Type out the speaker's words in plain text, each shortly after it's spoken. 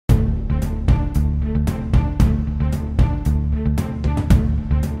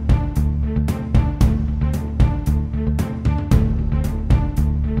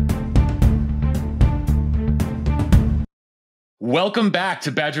Welcome back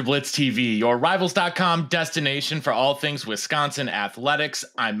to BadgerBlitz TV, your Rivals.com destination for all things Wisconsin athletics.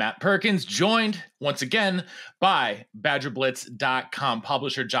 I'm Matt Perkins, joined once again by BadgerBlitz.com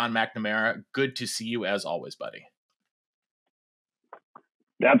publisher John McNamara. Good to see you as always, buddy.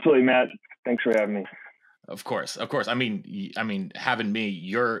 Absolutely, Matt. Thanks for having me. Of course. I mean, having me,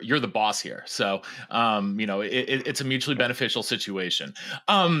 you're the boss here. So, it's a mutually beneficial situation.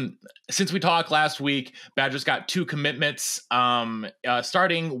 Since we talked last week, Badgers got two commitments,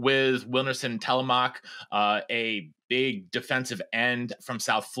 starting with Wilnerson and Telemaque, a big defensive end from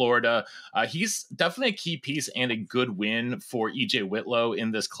South Florida. He's definitely a key piece and a good win for EJ Whitlow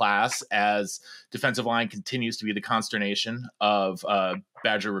in this class, as defensive line continues to be the consternation of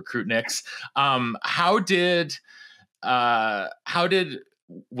Badger recruit Nicks. How did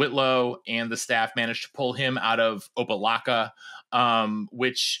Whitlow and the staff manage to pull him out of Opelika,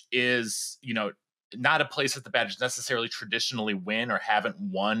 which is, not a place that the Badgers necessarily traditionally win or haven't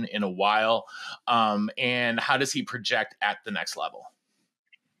won in a while. And how does he project at the next level?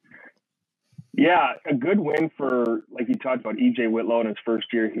 Yeah, a good win for, like you talked about, EJ Whitlow in his first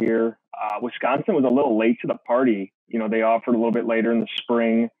year here. Wisconsin was a little late to the party. They offered a little bit later in the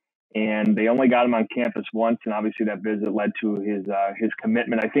spring, and they only got him on campus once. And obviously that visit led to his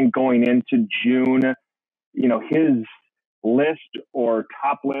commitment. I think going into June, his list or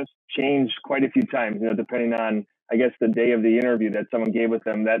top list changed quite a few times, depending on, I guess, the day of the interview that someone gave with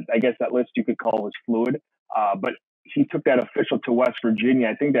him. That, I guess, that list you could call was fluid. But he took that official to West Virginia.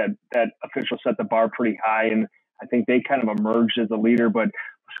 I think that official set the bar pretty high, and I think they kind of emerged as a leader. But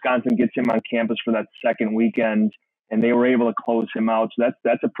Wisconsin gets him on campus for that second weekend, and they were able to close him out. So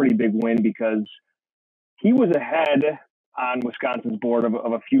that's a pretty big win, because he was ahead on Wisconsin's board of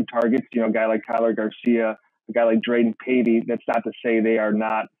a few targets. A guy like Tyler Garcia, a guy like Drayden Pavey. That's not to say they are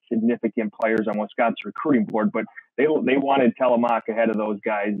not significant players on Wisconsin's recruiting board, but they wanted Telemaque ahead of those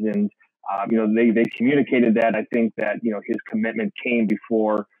guys, and they communicated that. I think that his commitment came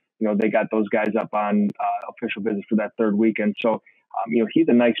before they got those guys up on official business for that third weekend. So he's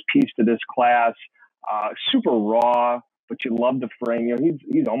a nice piece to this class. Super raw, but you love the frame.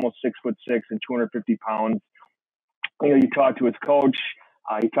 He's almost 6'6" and 250 pounds. You talk to his coach.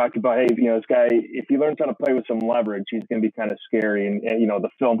 He talked about, hey, this guy, if he learns how to play with some leverage, he's going to be kind of scary. And the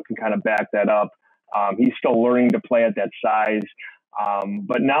film can kind of back that up. He's still learning to play at that size.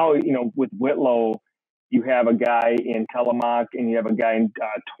 But now, with Whitlow, you have a guy in Telemaque and you have a guy in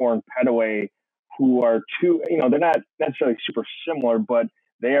Torn Petaway, who are two, they're not necessarily super similar, but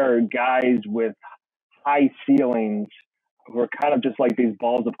they are guys with high ceilings who are kind of just like these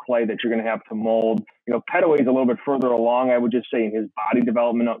balls of clay that you're going to have to mold. Petaway's a little bit further along, I would just say, in his body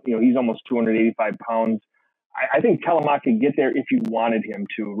development. He's almost 285 pounds. I think Telemaque could get there if you wanted him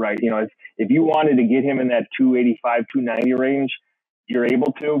to, right? If you wanted to get him in that 285, 290 range, you're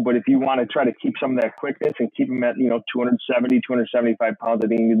able to. But if you want to try to keep some of that quickness and keep him at, 270, 275 pounds, I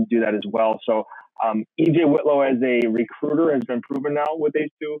think you can do that as well. So EJ Whitlow as a recruiter has been proven now with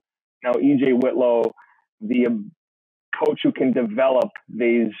these two. Now EJ Whitlow, the coach who can develop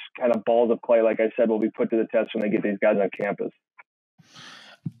these kind of balls of clay, like I said, will be put to the test when they get these guys on campus.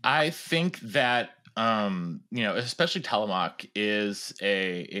 I think that especially Telemaque is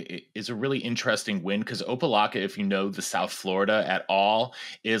a really interesting win, because Opelika, if you know the South Florida at all,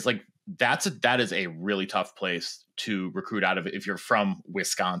 is like that is a really tough place to recruit out of if you're from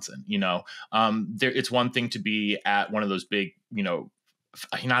Wisconsin. It's one thing to be at one of those big,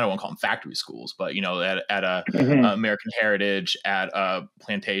 I don't want to call them factory schools, but at a American Heritage, at a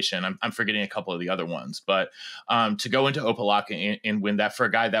Plantation. I'm forgetting a couple of the other ones, but to go into Opelika and win that for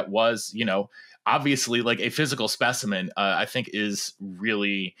a guy that was, obviously like a physical specimen, I think is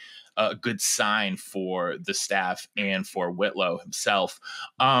really a good sign for the staff and for Whitlow himself.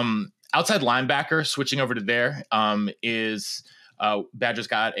 Outside linebacker, switching over to there, is Badgers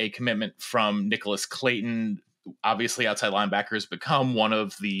got a commitment from Nicolas Clayton. Obviously, outside linebacker has become one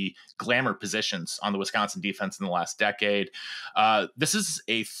of the glamour positions on the Wisconsin defense in the last decade. This is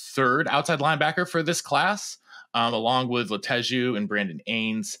a third outside linebacker for this class, along with Leteju and Brandon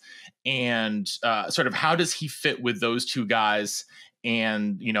Ains. And sort of how does he fit with those two guys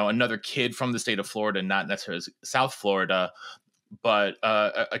and, another kid from the state of Florida, not necessarily South Florida, but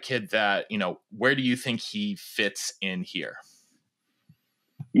a kid that, where do you think he fits in here?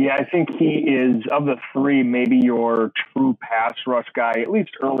 Yeah, I think he is, of the three, maybe your true pass rush guy, at least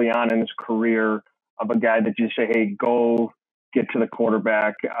early on in his career, of a guy that you say, hey, go get to the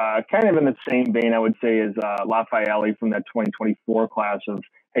quarterback. Kind of in the same vein, I would say, as Lafayette from that 2024 class of,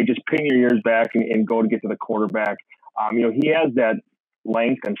 hey, just pin your ears back and go to get to the quarterback. He has that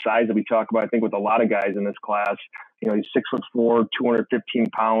length and size that we talk about, I think, with a lot of guys in this class. He's 6'4", 215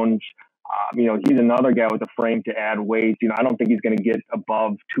 pounds. He's another guy with a frame to add weight. I don't think he's going to get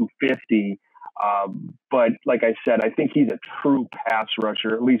above 250. But like I said, I think he's a true pass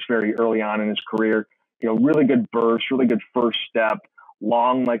rusher, at least very early on in his career. Really good burst, really good first step,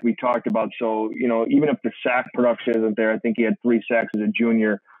 long, like we talked about. So, even if the sack production isn't there, I think he had 3 sacks as a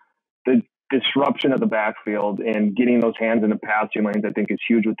junior. The disruption of the backfield and getting those hands in the passing lanes, I think, is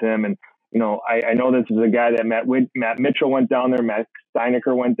huge with him. And, I know this is a guy that Matt Mitchell went down there, Matt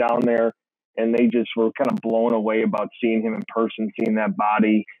Steinecker went down there, and they just were kind of blown away about seeing him in person, seeing that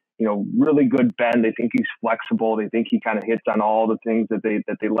body. Really good bend. They think he's flexible. They think he kind of hits on all the things that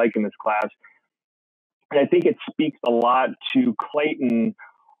they like in this class. And I think it speaks a lot to Clayton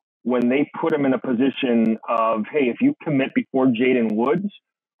when they put him in a position of, hey, if you commit before Jaden Woods,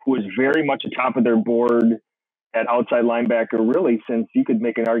 who is very much atop of their board at outside linebacker, really, since you could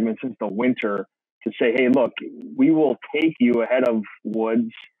make an argument since the winter, to say, hey, look, we will take you ahead of Woods,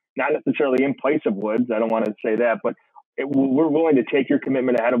 not necessarily in place of Woods. I don't want to say that, but we're willing to take your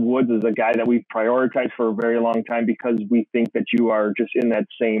commitment ahead of Woods as a guy that we've prioritized for a very long time because we think that you are just in that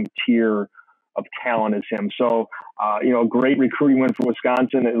same tier of talent as him. So, a great recruiting win for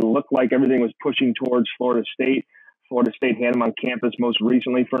Wisconsin. It looked like everything was pushing towards Florida State. Florida State had him on campus most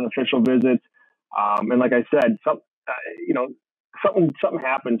recently for an official visit. And like I said, something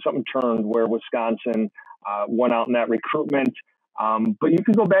happened, something turned where Wisconsin went out in that recruitment. But you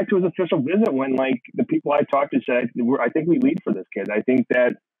could go back to his official visit when, like, the people I talked to said, I think we lead for this kid. I think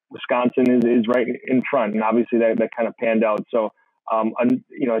that Wisconsin is right in front, and obviously that kind of panned out. So,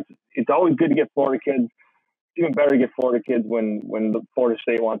 it's always good to get Florida kids. It's even better to get Florida kids when the Florida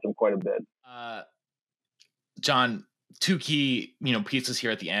State wants them quite a bit. John, 2 key, pieces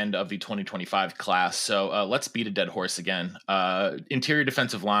here at the end of the 2025 class. So let's beat a dead horse again. Interior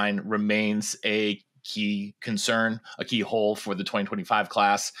defensive line remains a key concern, a key hole for the 2025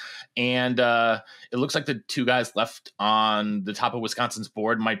 class. And it looks like the 2 guys left on the top of Wisconsin's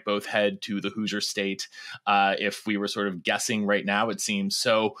board might both head to the Hoosier State. If we were sort of guessing right now, it seems.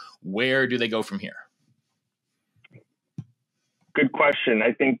 So where do they go from here? Good question.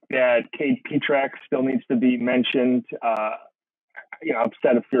 I think that Cade Petrak still needs to be mentioned. I've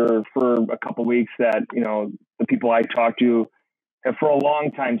said it for a couple of weeks that, the people I talked to have for a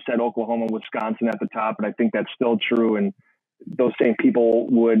long time said Oklahoma, Wisconsin at the top, and I think that's still true. And those same people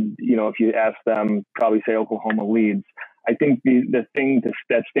would, if you ask them, probably say Oklahoma leads. I think the thing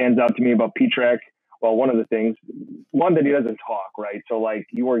that stands out to me about Petrak, well, one of the things, that he doesn't talk, right? So, like,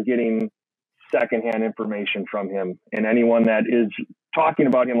 you are getting secondhand information from him, and anyone that is talking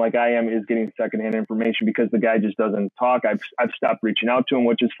about him like I am is getting secondhand information because the guy just doesn't talk. I've stopped reaching out to him,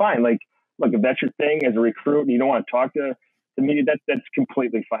 which is fine. Like, look, if that's your thing as a recruit and you don't want to talk to me, that's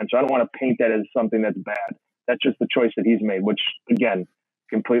completely fine. So I don't want to paint that as something that's bad. That's just the choice that he's made, which, again,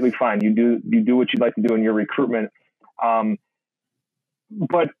 completely fine. You do what you'd like to do in your recruitment.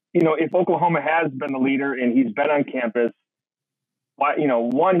 But if Oklahoma has been the leader and he's been on campus,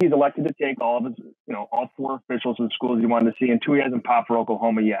 one, he's elected to take all of his, all 4 officials from schools he wanted to see, and 2, he hasn't popped for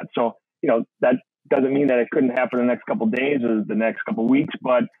Oklahoma yet. So, that doesn't mean that it couldn't happen in the next couple of days or the next couple of weeks,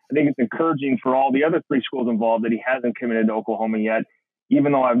 but I think it's encouraging for all the other 3 schools involved that he hasn't committed to Oklahoma yet,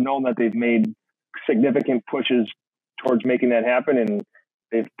 even though I've known that they've made significant pushes towards making that happen, and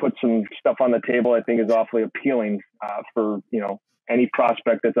they've put some stuff on the table I think is awfully appealing for, any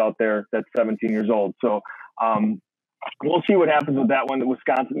prospect that's out there that's 17 years old. So, we'll see what happens with that one.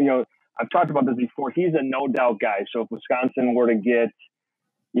 Wisconsin, I've talked about this before. He's a no doubt guy. So if Wisconsin were to get,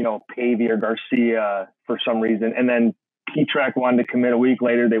 Pavey or Garcia for some reason, and then Petrak wanted to commit a week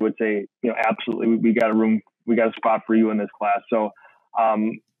later, they would say, absolutely, we got a spot for you in this class. So,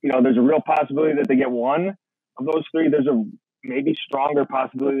 there's a real possibility that they get one of those 3. There's a maybe stronger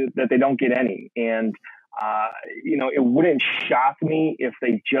possibility that they don't get any. And, it wouldn't shock me if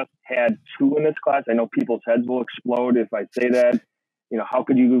they just had 2 in this class. I know people's heads will explode if I say that. How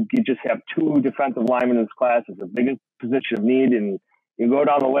could you just have 2 defensive linemen in this class? It's the biggest position of need, and you go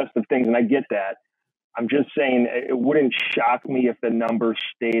down the list of things, and I get that. I'm just saying it wouldn't shock me if the number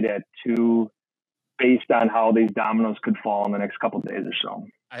stayed at 2 based on how these dominoes could fall in the next couple of days or so.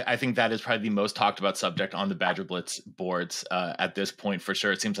 I think that is probably the most talked about subject on the BadgerBlitz boards at this point, for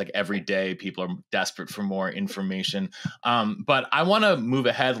sure. It seems like every day people are desperate for more information. But I want to move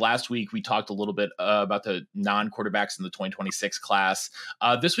ahead. Last week, we talked a little bit about the non-quarterbacks in the 2026 class.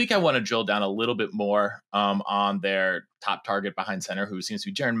 This week, I want to drill down a little bit more on their top target behind center, who seems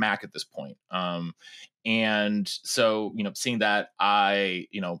to be Jarin Mock at this point. And so, seeing that, I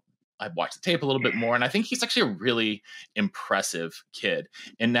I've watched the tape a little bit more, and I think he's actually a really impressive kid.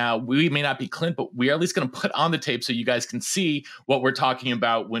 And now we may not be Clint, but we are at least going to put on the tape so you guys can see what we're talking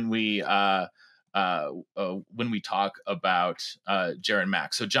about when we talk about Jarin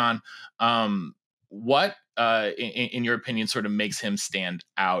Mack. So, John, what in your opinion sort of makes him stand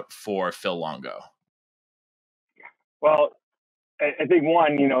out for Phil Longo? Well, I think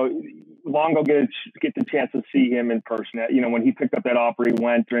one, Longo gets a chance to see him in person. When he picked up that offer, he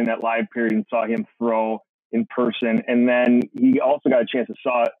went during that live period and saw him throw in person. And then he also got a chance to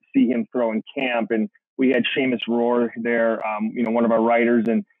see him throw in camp. And we had Seamus Rohr there, one of our writers.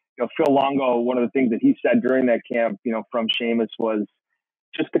 And, Phil Longo, one of the things that he said during that camp, from Seamus was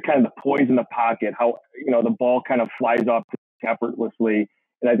just the kind of the poise in the pocket, how, the ball kind of flies off effortlessly.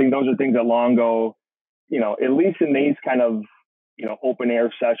 And I think those are things that Longo, at least in these kind of, open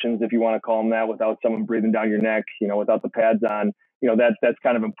air sessions, if you want to call them that, without someone breathing down your neck, without the pads on, that's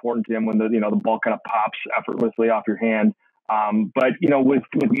kind of important to him when the ball kind of pops effortlessly off your hand. But with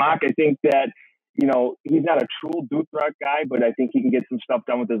Mock, I think that, he's not a true boot threat guy, but I think he can get some stuff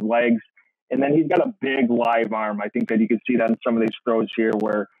done with his legs. And then he's got a big live arm. I think that you can see that in some of these throws here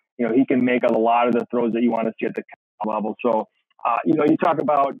where, he can make a lot of the throws that you want to see at the level. So, you talk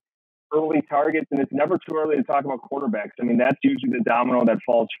about early targets, and it's never too early to talk about quarterbacks. I mean, that's usually the domino that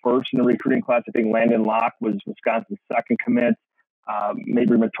falls first in the recruiting class. I think Landon Locke was Wisconsin's second commit.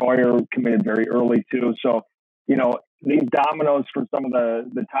 Maybe Matoyer committed very early too. So, these dominoes for some of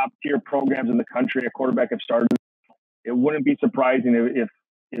the top tier programs in the country, a quarterback have started. It wouldn't be surprising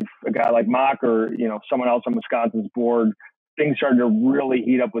if a guy like Mock or, someone else on Wisconsin's board, things started to really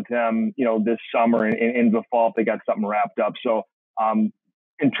heat up with him, this summer and into the fall if they got something wrapped up. So,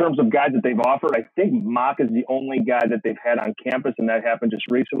 in terms of guys that they've offered, I think Mock is the only guy that they've had on campus, and that happened just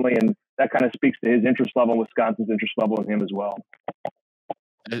recently. And that kind of speaks to his interest level, Wisconsin's interest level in him as well.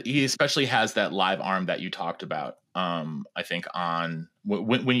 He especially has that live arm that you talked about. I think on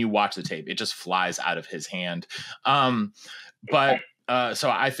when you watch the tape, it just flies out of his hand. So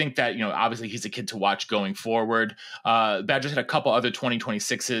I think that, obviously he's a kid to watch going forward. Badgers had a couple other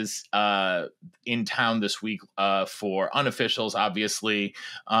 2026s in town this week for unofficials, obviously.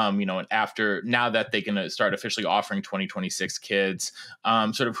 And after now that they can start officially offering 2026 kids,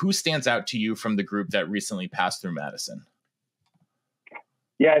 sort of who stands out to you from the group that recently passed through Madison?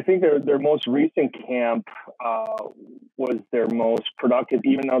 Yeah, I think their most recent camp was their most productive,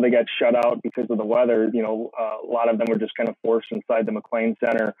 even though they got shut out because of the weather. A lot of them were just kind of forced inside the McLean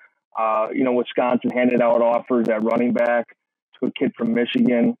Center. Wisconsin handed out offers at running back to a kid from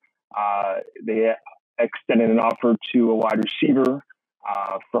Michigan. They extended an offer to a wide receiver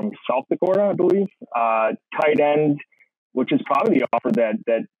from South Dakota, I believe. Tight end, which is probably the offer that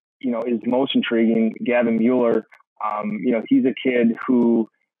is most intriguing, Gavin Mueller. He's a kid who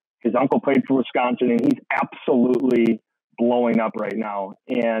his uncle played for Wisconsin, and he's absolutely blowing up right now.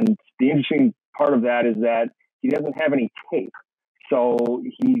 And the interesting part of that is that he doesn't have any tape. So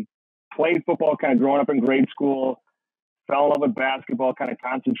he played football kind of growing up in grade school, fell in love with basketball, kind of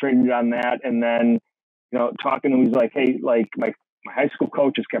concentrated on that. And then, talking to him, he's like, hey, like my high school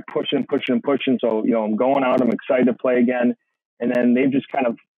coach just kept pushing. So, I'm going out, I'm excited to play again. And then they've just kind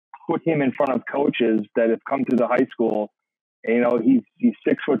of put him in front of coaches that have come through the high school. And, he's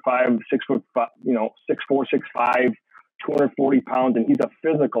 6'5", 6'4", 6'5", 240 pounds, and he's a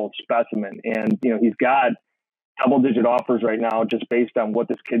physical specimen. And, he's got double-digit offers right now just based on what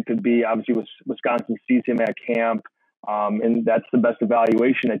this kid could be. Obviously, Wisconsin sees him at camp, and that's the best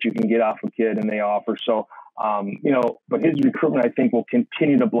evaluation that you can get off a kid, and they offer. So, but his recruitment, I think, will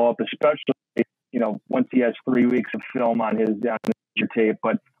continue to blow up, especially, once he has 3 weeks of film on his tape.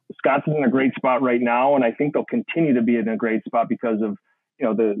 But Wisconsin's in a great spot right now, and I think they'll continue to be in a great spot because of,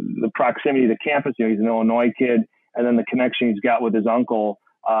 the proximity to campus. He's an Illinois kid, and then the connection he's got with his uncle.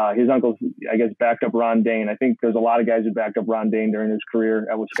 His uncle's, I guess, backed up Ron Dane. I think there's a lot of guys who backed up Ron Dane during his career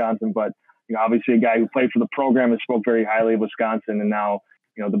at Wisconsin, but, obviously a guy who played for the program and spoke very highly of Wisconsin, and now,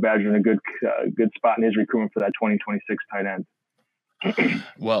 the Badgers are in a good spot in his recruitment for that 2026 tight end.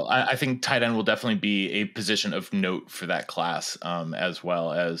 Well, I think tight end will definitely be a position of note for that class, as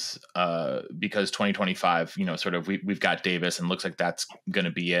well as because 2025, sort of we've got Davis, and looks like that's going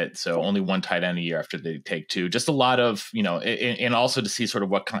to be it. So only one tight end a year after they take two. Just a lot of, and also to see sort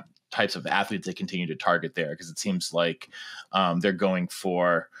of what types of athletes they continue to target there, because it seems like they're going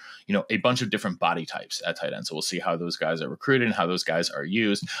for, a bunch of different body types at tight end. So we'll see how those guys are recruited and how those guys are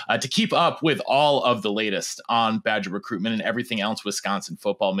used. To keep up with all of the latest on Badger recruitment and everything else Wisconsin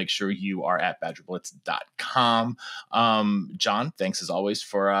football, make sure you are at BadgerBlitz.com. John, thanks as always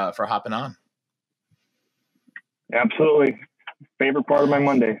for hopping on. Absolutely. Favorite part of my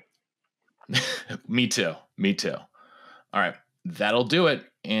Monday. Me too. Me too. All right. That'll do it.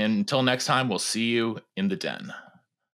 And until next time, we'll see you in the den.